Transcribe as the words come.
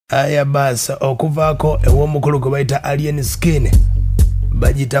aya basa okuvaako ew'omukulu gwe bayita Alein Skin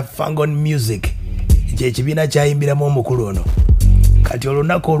bagita Fangon Music kyekibina kyayimbiramu omukulu ono kati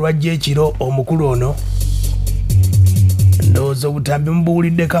olunaku olwajja ekiro omukulu ono ndowooza obutambi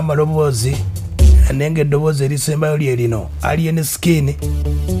mubuwuliddeko amaloboozi nenge eddoboozi erisembayo lye lino Alein Skin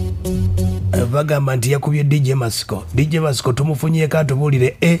bagamba nti yakubye DJ Masiko. DJ Masiko tumufunyeeko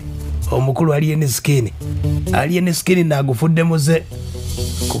atubuulire omukulu Alein Skin. Alein Skin naagufudde muze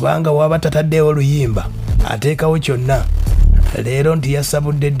kubanga waba tataddeewo oluyimba ateekawo kyonna leero nti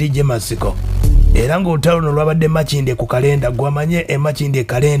yasabudde DJ Masiko era ng'olutalo luno lwabadde makindi ku kalenda gwamanye emakindi e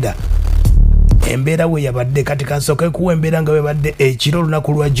kalenda embeera we yabadde kati kansooke kuwa embeera nga webadde ekiro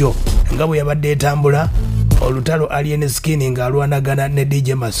olunaku lwajjo nga bwe yabadde etambula olutalo Alein Skin ng'alwanagana ne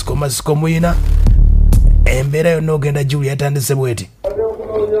DJ Masiko. Masiko muyina embeera yonna ogenda Juli yatandise bweti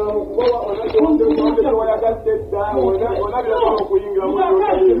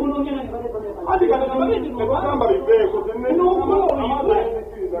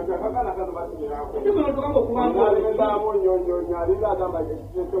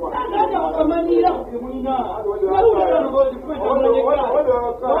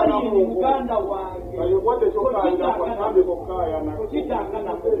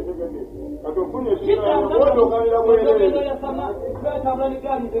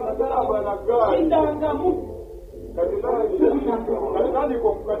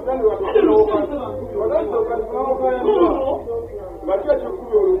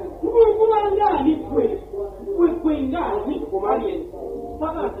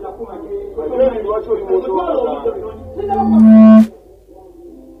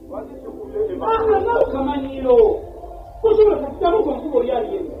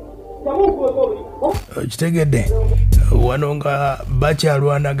kitegedde wano nga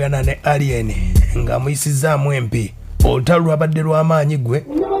bakyalwanagana ne Alein nga muyisizaamu empi olutalo lwabadde lw'amaanyi gwe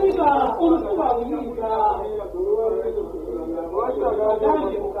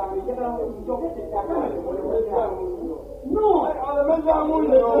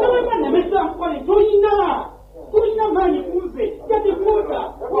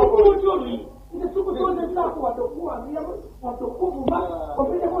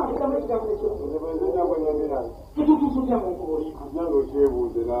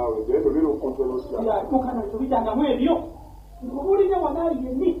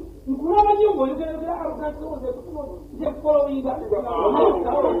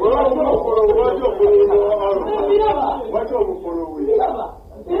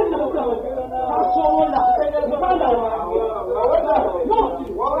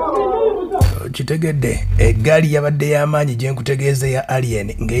kitegedde eggaali yabadde y'amaanyi gye nkutegeeza ya Alein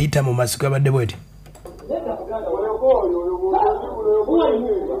ng'eyita mu Masiko yabadde bweti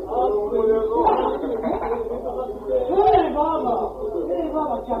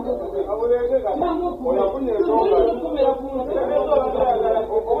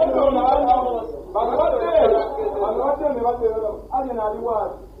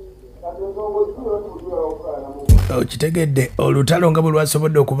kitegedde olutalo nga bwe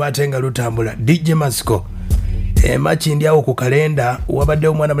lwasobodde okuba ate nga lutambula DJ Masiko emakindi awo ku kalenda wabadde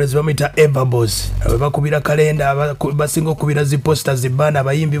omwana mulezi bamuyita Everboss we bakubira kalenda basinga okubira ziposta zibaana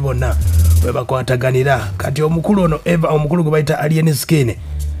abayimbi bonna we bakwataganira kati omukulu ono omukulu gwe bayita Alein Skin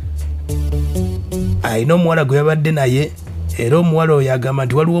ayina omuwala gwe yabadde naye era omuwala oyo agamba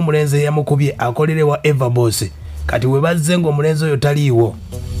nti waliwo omulenzi eyamukubye akolerewa Everboss kati we bazze ng'omulenzi oyo taliiwo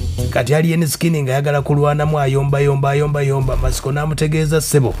kati Alein Skin nga ayagala kulwanamu ayomba Masiko n'amutegeeza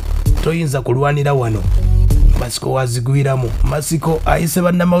ssebo toyinza kulwanira wano Masiko wazigwiramu Masiko ayise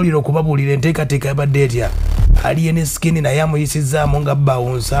bannamawulire okubabuulira enteekateeka yabadde etya Alein Skin naye amuyisizaamu nga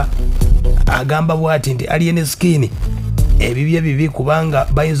bawunsa agamba bw'ati nti Alein Skin ebibye bibi kubanga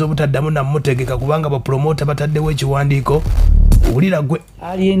bayinza obutaddamu namutegeka kubanga bapromota bataddewo ekiwandiiko ulira gwe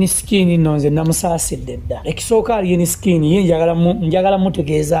Alein Skin nonze namusaasidde dda ekisooka Alein Skin ye njagala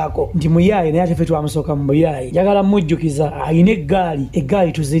mutegeezaako nti muyaye naye ate ffe twamusooka mu muyaye njagala mujjukiza ayina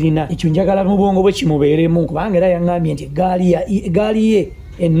eggaali tuzirina ekyo njagala mu bwongo bwe kimubeeremu kubanga era yaŋŋambye nti eggaali ye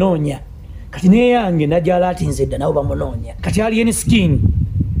ennoonya kati neyange najala ati nze dda nabo bamunoonya kati Alein Skin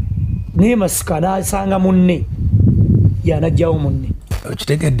naye Masiko n'asanga munne yanajjawo munne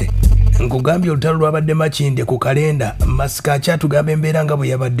kitegedde nkugambye olutalo lwabadde makindi ku kalenda Masiko akyatugamba embeera nga bwe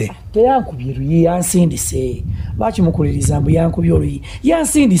yabadde teyankubye luyi yansindise bakimukuliriza mbu yankubye oluyi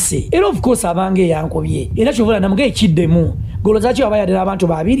yansindise era of course abange yankubye era kyovula namuga ekiddemu golozaki aba yadde n'abantu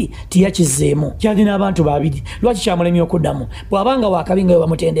babiri tiyakizzeemu kyali n'abantu babiri lwaki kyamulemye okuddamu bw'abanga wakabi nga we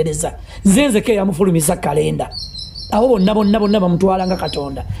bamutendereza nze nzeke yamufulumiza kalenda abo bonna bamutwala nga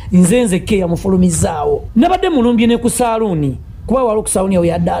Katonda nze nzeke yamufulumizaawo nabadde mulumbye ne ku saaluuni kuba wali okusawunya we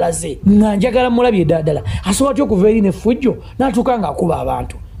yaddalaze nga njagala mulabye eddala asobola atya okuva eri nefujjo n'atuuka ng'akuba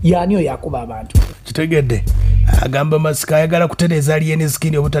abantu yaani oyo akuba abantu kitegedde agamba Masiko ayagala kutereeza Alein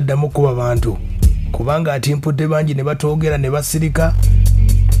Skin obutaddamu kuba abantu kubanga atimpudde bangi ne batwogera ne basirika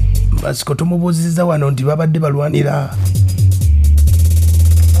Masiko tumubuuzizza wano nti babadde balwanira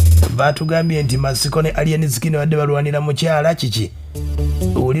batugambye nti Masiko ne Alein Skin badde balwanira mukyala kiki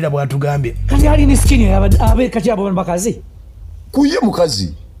owulira bwatugambye kati Alein Skin abe kati abo bakazi kuye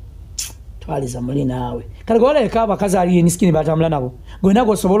mukazi twaliza muli naawe kale gwaleka abakazi Alein Skin batambula nabo gwe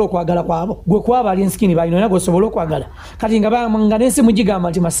nago osobola okwagala kwabo gwe kwaba Alein Skin balina nago osobola okwagala kati nga bamanga nensi mugigamba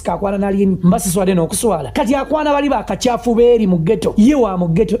nti Masiko akwana na Alein mbasiswade n'okuswala kati akwana bali bakachafu beeri mu ghetto ye wa mu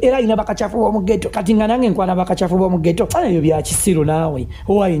ghetto era ina bakachafu bo mu ghetto kati nga nange nkwana bakachafu bo mu ghetto ayo bya kisiru naawe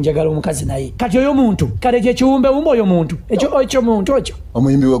owaye njagala omukazi naye kati oyo muntu kale kye kiwumbe wumbe oyo muntu ekyo muntu ekyo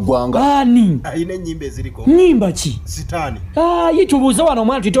omuyimbi w'eggwanga ani ayina ennyimba eziriko nyimba ki sitaani yitubuuze wano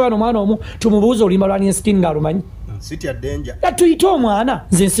omwana tuyite wano omwana omu tumubuuze oluyimba lwa Alein Skin ng'alumanyi sitya denja tuyite omwana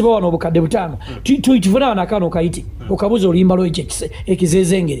nze nsiba wano obukadde butaano tuyitufuna wano akaana okayite okabuuza oluyimba lwo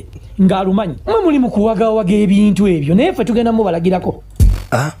ekizeezengere ng'alumanyi mwe muli mu kuwagawaga ebintu ebyo naye ffe tugenda mubalagirako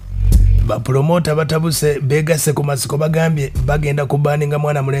bapromota batabuse begase ku Masiko bagambye bagenda kubaaninga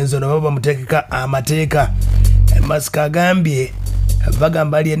mwana mulenzi ono baba bamuteekeka amateeka Masiko agambye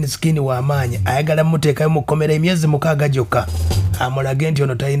bagamba Alein Skin w'amaanyi ayagala muteekayo mu kkomera emyezi 6 gyokka amulage nti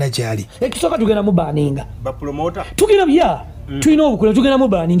ono talina kyali ekisooka tugenda mubaninga bapromota tugenda bya tulina obukule tugenda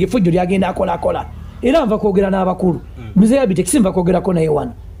mubaninga effujjo lyagenda akolakola era nva kwogera n'abakulu muzeeyi Abitex nva kwogerako naye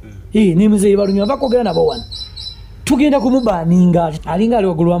wano ne muzeeyi Balumya nva kwogera nabo wano tugenda kumubaninga alinga ali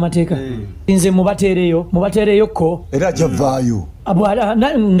waggulu w'amateeka nze mubateereyoko era ajavaayo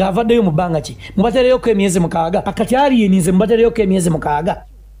ng'avaddeyo mu bbanga ki mubateereyoko emyezi 6 akati Alein nze mubateereyoko emyezi 6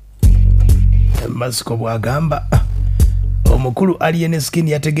 Masiko bw'agamba omukulu Alein Skin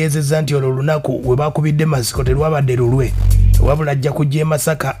yategeezezza nti olwo olunaku we bakubidde Masiko terwabadde lulwe wabula ajja kujja e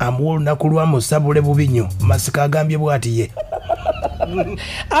Masaka amuwa olunaku lwamusabule bubi nnyo Masiko agambye bw'ati ye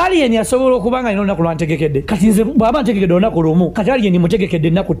Alein asobola okuba nga alina olunaku lwantegekedde kati nze bw'aba ntegekedde olunaku lumu kati Alein mutegekedde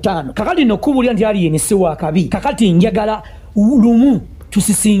ennaku 5 kakati nno kubulya nti Alein si wa kabi kakati njagala lumu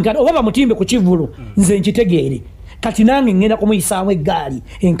tusisinkana oba bamutimbe ku kivulu nze nkitegeere kati nange ngenda kumuyisaamu eggaali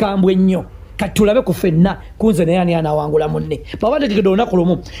enkambwe ennyo kati tulabe ku ffenna kunze naye ani anawangula munne baba ntegekedde olunaku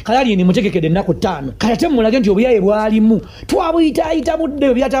lumu kati Alein mutegekedde ennaku 5 kati ate mulage nti obuyaye bwalimu twabuyitaayita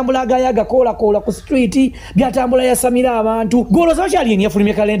budde byatambula agayaga koolakoola ku street byatambula yasamira abantu golooza baki Alein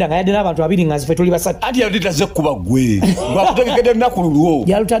yafulumye kalenda nga yadde n'abantu 2 nga nzife tuli basatu anti yalutitaze kuba gwe gwakutegekedde ennaku lulwo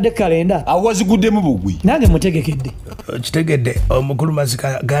yalutadde kalenda awo waziguddemu bugwi nange mutegekedde kitegedde omukulu Masiko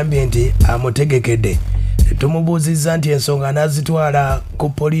agambye nti amutegekedde tumubuuzizza nti ensonga anazitwala ku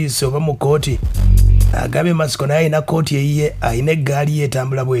poliisi oba mu kooti agambye Masiko naye alina kooti eyiye alina eggaali ye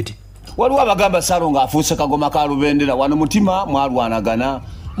etambula bweti waliwo abagamba Salo ng'afuuse kagoma ka Lubendera wano Mutima mwalwanagana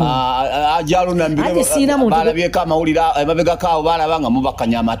ajalunambiraalabyeko amawulire emabegako awo balaba nga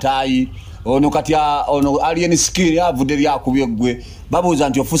mubakanya amataayi ono kati ono Alein Skin avudde lyakubye ggwe babuuza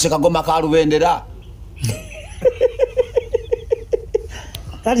nti ofuuse kagoma ka Lubendera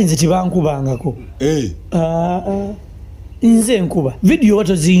kati nze tibankubangako nze nkuba vidiyo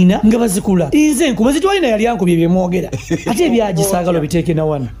watoziina nga bazikula nze nkuba zitwalina yali ankubye byemwogera ate ebyagisaagala obiteeke na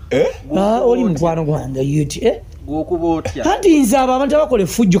wano oli mukwano gwange yuti anti nze abo abantu abakola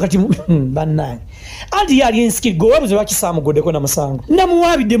effujjo kati bannange anti Alein Skin gwe wabuze lwakisamuguddeko na musango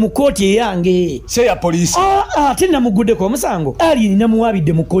namuwaabidde mu kooti eyange seya poliisi ate namuguddeko omusango Alein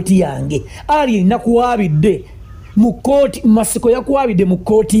namuwaabidde mu kooti yange Alein nakuwaabidde mu kooti Masiko yakuwaabidde mu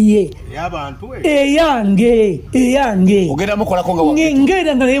kooti ye eyange ogenda mukolako nga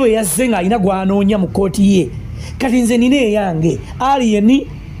ngenda nga naye bwe yazze ng'alina gwanoonya mu kooti ye kati nze nina eyange Alein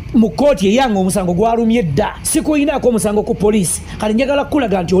mu kooti eyange omusango gwalumye dda sikuyinaako omusango ku poliisi kati njagala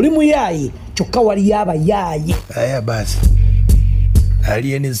kulaga nti oli muyaaye kyokka waliyo abayaaye aya basi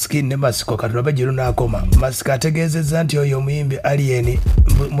Alein Skin ne Masiko katulabe gye lunaakoma Masiko ategeezezza nti oyo omuyimbi Alein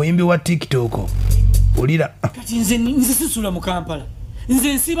muyimbi wa TikTok ulira kati nze sisula mu Kampala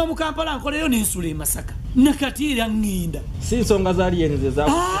nze nsiba mu Kampala nkoleyo n'ensula e Masaka nakati era ngenda si nsonga za Alein za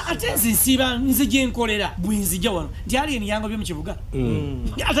ate nze nsiba nze gye nkolera bwe nzija wano nti Alein yangobye mu kibuga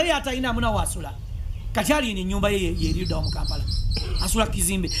ate ye atalinamu nawe asula kati Alein ennyumba ye yeri luddawo mu Kampala asula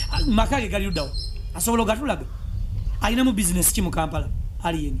kizimbe maka ge gali luddawo asobola ogatulaga alina mu bizinesi ki mu Kampala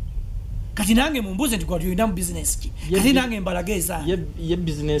Alein kati nange mumbuze nti gwatuyinda mu bizinesi ki kati nange mbalageeza ye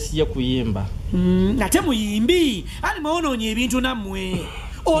bizinesi ye kuyimba ate muyimbi ali mwonoonye ebintu nammwe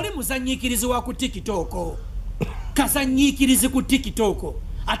oli muzanyiikirizi wa ku TikTok kazanyiikirizi ku TikTok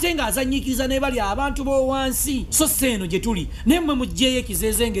ate nga azanyikiza ne bali abantu b'owansi so seeno gye tuli naye mmwe muggyeyo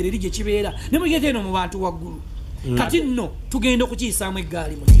ekizeeze engeri eri gye kibeera ne mugete eno mu bantu waggulu kati nno tugenda okukiyisaamu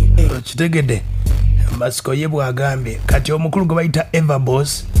eggaali mu kitegedde Masiko ye bw'agambye kati omukulu gwe bayita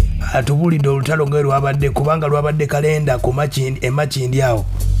Everboss atubulidde olutalo nga lwabadde kubanga lwabadde kalenda ku emakindi awo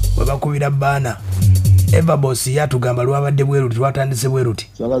bwe bakubira baana Everboss yatugamba lwabadde bweruti twatandise bweruti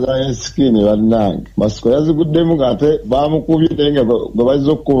Alein Skin bannange Masiko yaziguddemu ngate bamukubye nga gwe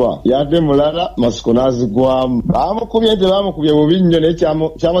bazze okukuba yate mulala Masiko n'azigwamu bamukubye nti bamukubye bubi nnyo naye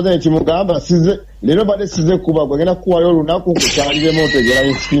kyamaze ne kimugamba size leero badde size kuba gwegenda kukuwayo olunaku nkukyaliremu otegera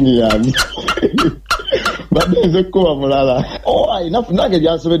Alein Skin yange badde nze kuba mulala nange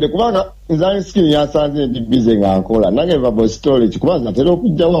byansobedde kubanga nze Alein Skin yasanze ndi bize nga nkola nange Everboss storage kubanga natera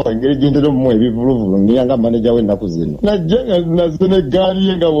okujjawo engeri gyentera omumu ebivuluvulu niyanga manager w'ennaku zino najja nga nazze n'eggaali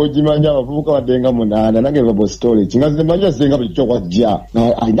ye nga bw'ogimanya abavubuka badde nga 8 nange Everboss storage nga nze manya senga buli kyokwajja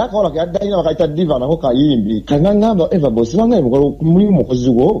alina akawala keyaddalina bakayita diva nako kayimbi kangangamba Everboss banga muli mukozi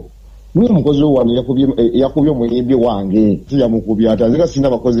wo muli mukozi wo wano yakubye omuyimbi wange siyamukubye ate nzeka sina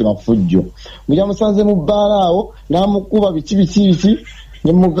bakozi bafujjo muyamusanze mu bbaala awo n'amukuba biki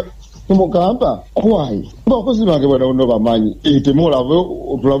nemugamba why abakozi bange bano bamanyi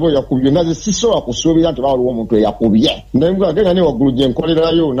temulabe yakubye nga ze sisobola kusuubira nti bawaliwo omuntu eyakubye nemugagenda ne waggulu gye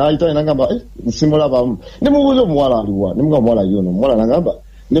nkolerayo n'ayita nagamba simulabamu nemubuuza omuwala aliwa nemugamba muwala yono omuwala nagamba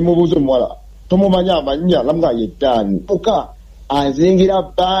nemubuuza omuwala tomumanya amanya namugaa ye Dani puka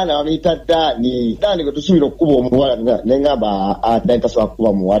azingira baana bamuyita Dani gwe tusuubira okukuba omuwala nengamba Dani tasobola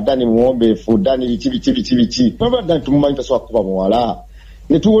kukuba muwala Dani muwombeefu Dani biki naba Dani tumumanyi tasobola kukuba muwala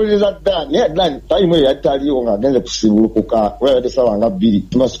netuwuliriza Dani tayimu eyo yataliwo ng'agenze kusibulukuka weyabadde ssaawa nga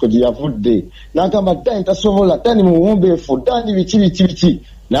 2 Masiko gye yavudde n'agamba Dani tasobola Dani muwombeefu Dani biki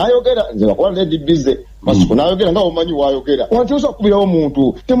n'ayogera nze bakuba nedi bize Masiko n'ayogera nga omanyi wayogera wanti osobola kubirawo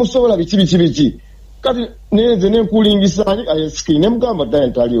omuntu temusobola biki kati nenze nenkulingisani Alein Skin nemugamba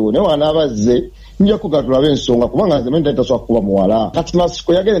Dani taliwo naye wanaabazze nja kugatulabe ensonga kubanga nze menda tasobola kuba muwala kati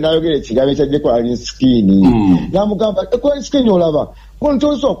Masiko yagenda n'ayogera ekigambo ekyajjeko Alein Skin n'amugamba Alein Skin olaba kono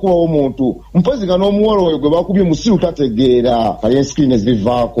tosobola kubawo omuntu mpozi nga n'omuwala oyo gwe bakubye musiru tategeera Alein Skin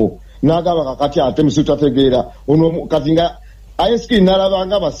ezivaako n'agamba kakati ate musiru tategeera ono kati nga Alein Skin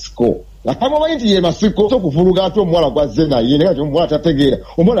n'alabanga Masiko akamumanyi nti ye Masiko okuvuluga ate omuwala gwazze naye naye kati omuwala tategeera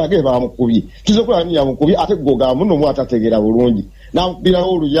omuwala agee bamukubye kizokola ni yamukubye ate gogamba n'omuwala tategeera bulungi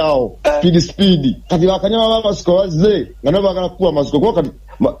n'amukubirawo oluyawo speed kati bakanyama ba Masiko bazze nga nabo bagala kukuba Masiko kuba kati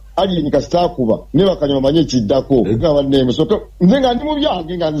Alien kasitakuba ne bakanyama manye ekiddako nga banneemu so nze nga ndi mu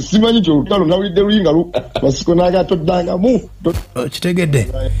byange nga nze simanyi nti olutalo nawulidde luyinga Masiko n'agaa toddangamu kitegedde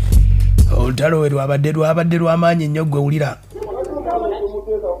olutalo we lwabadde lw'amaanyi nnyo gwe wulira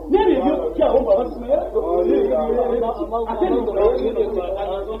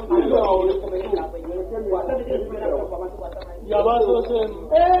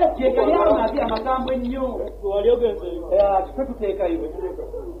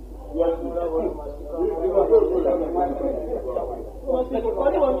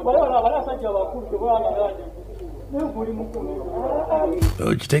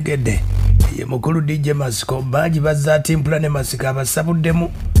kitegedde ye mukulu DJ Masiko bangi bazza atimpula ne Masiko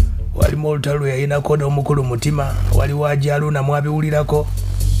abasabuddemu walimu olutalo yayinako n'omukulu mutima waliwo ajaluna mwabiwulirako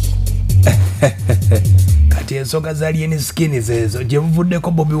kati ensonga za Alein Skin zezo gye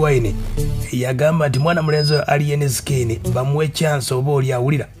buvuddeko Bobi Wine yagamba nti mwana mulenzi oyo Alein Skin bamuwe chance oba oli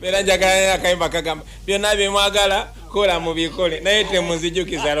awulira beera njagala akayimba kagamba byonna byemwagala kola mubikole naye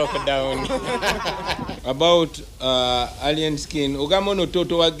temuzijukiza lockdown about Alein Skin ogamba ono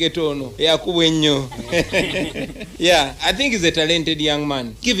toto wa ghetto ono yakubwa ennyo yeah I think he's a talented young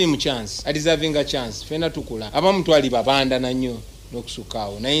man give him a chance a deserving a chance fena tukula abamu twali babanda na nnyo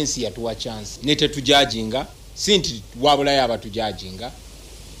n'okusukaawo naye ensi yatuwa chance ne tetujajinga sinti wabulayo abatujajinga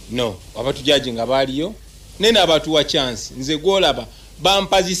no abatujajinga baaliyo nene abatuwa chance nze gwolaba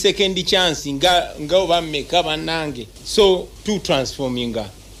bampazi second chance nga obammeka bannange so to transforminga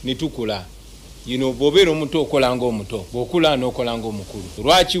netukula bobeera omuto okolanga omuto bw'okula n'okolanga omukulu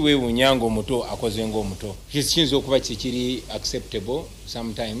lwaki weewunyanga omuto akoze ng'omuto kiyinza okuba kikiri acceptable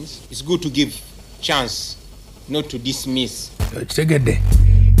sometimes it's good to give chance not to dismiss kitegedde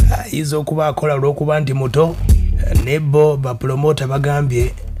ayinza okuba akola olw'okuba nti muto nebo bapromota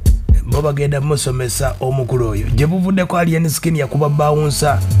bagambye bo bagenda musomesa omukulu oyo gye buvuddeko Alein Skin yakuba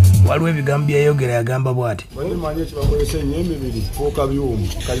bawunsa waliwo ebigambo byeyogera yagamba bw'ati manye kibakozesa ennyembe biri fuuka byuma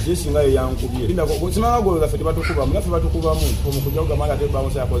kali kisinga ye yankubye simanga gwe gaffe tebatukubamu naffe batukubamu omukujja kugamala ate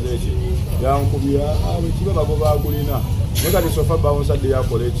bawunsa yakoze eki yankubye ekiba bago bagulina naye kati sofa bawunsa dde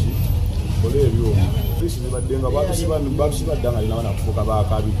yakola eki kola ebyuma polisi nebaddenga batusibadda lina banakufuuka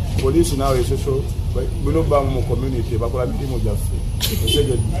bakabi polisi naawe esoso bino bamu mu community bakola mirimu gyaffe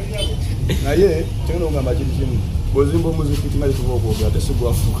osegedde naye tegenda okugamba kiri kimu bwozimba omuzikiti nga lituba okwogera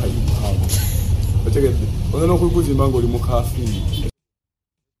tesigwafuuka ibaabo otegedde oyina n'okuguzimba ng'oli mu kafiri